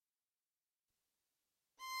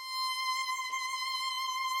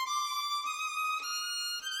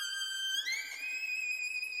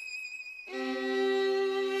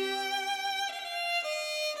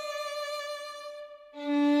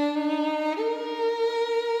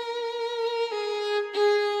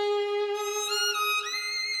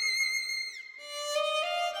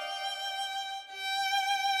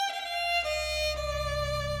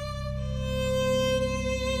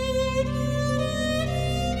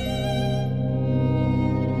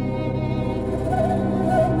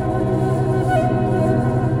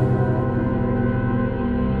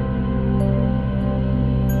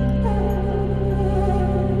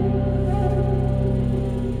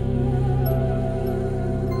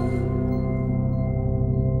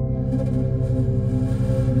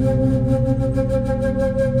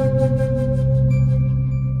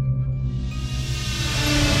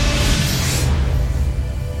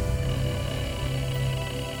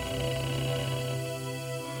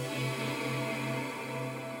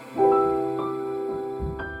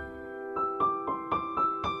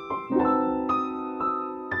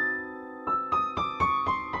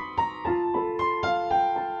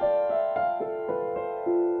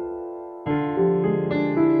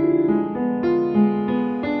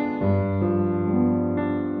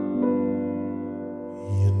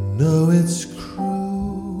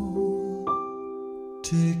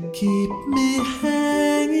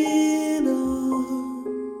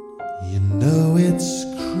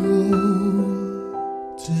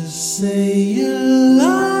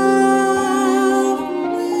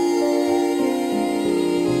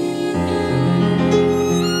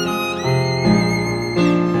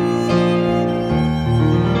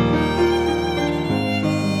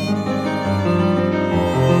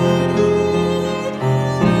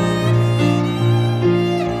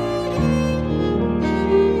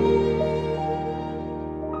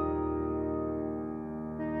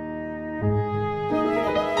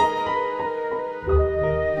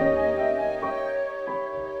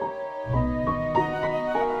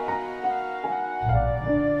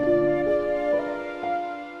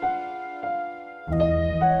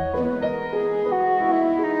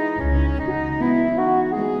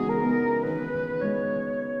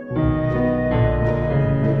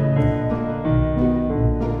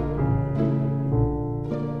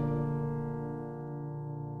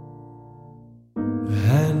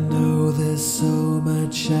I know there's so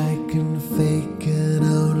much I can fake and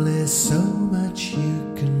only so much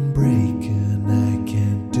you can break, and I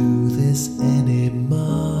can't do this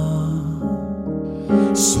anymore.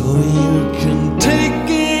 So you can take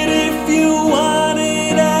it if you want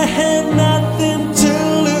it. I have nothing to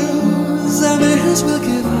lose. I may as well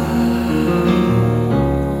give up.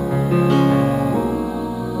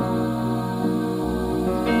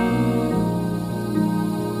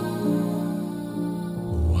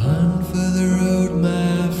 One for the road,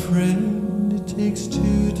 my friend. It takes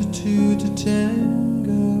two to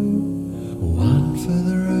tango. One for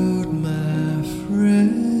the road, my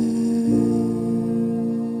friend.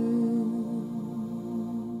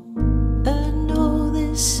 I know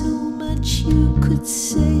there's so much you could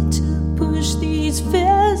say to push these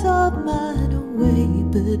fears of mine away,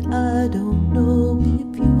 but I don't know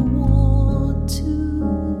if you want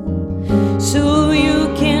to. So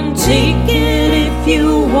you can take it if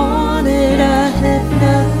you want it. I have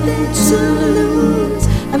nothing to lose.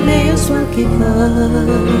 I may as well give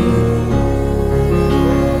up.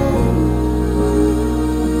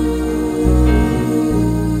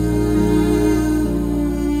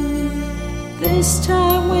 This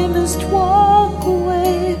time we must walk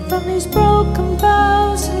away from these broken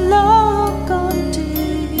vows and long gone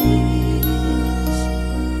days.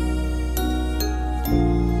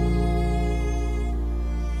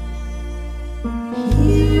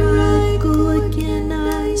 Here I go again,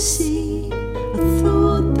 I see. I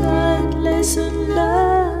thought that lesson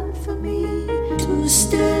learned for me. 2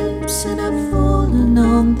 steps and I've fallen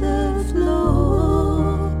on the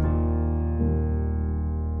floor.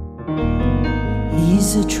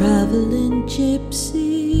 He's a traveling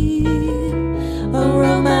gypsy, a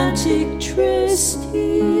romantic tryst.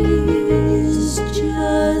 He's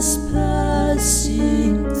just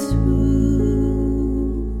passing through,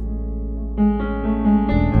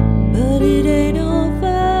 but it ain't over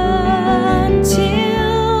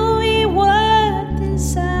until we work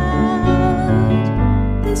this out.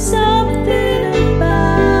 There's something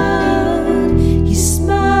about his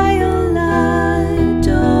smile I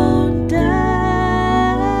don't doubt.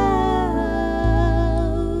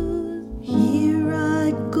 Here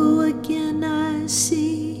I go again, I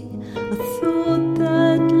see. I thought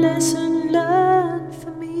that lesson learned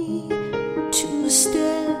for me. 2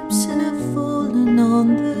 steps and I've fallen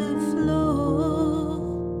on the floor.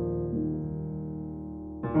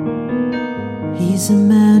 He's a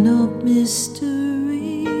man of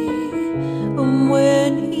mystery, and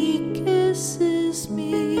when he kisses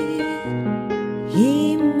me,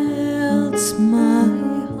 he melts my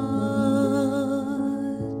heart.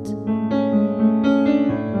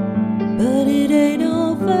 But it ain't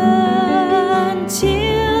over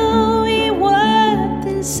until we work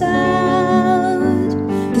this out.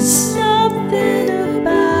 There's something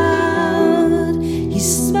about his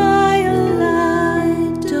smile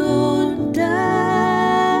I don't doubt.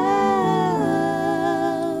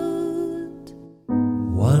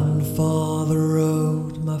 One for the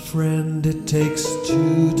road, my friend. It takes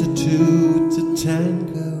two to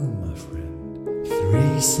tango, my friend.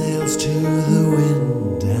 3 sails to the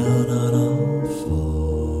wind, down on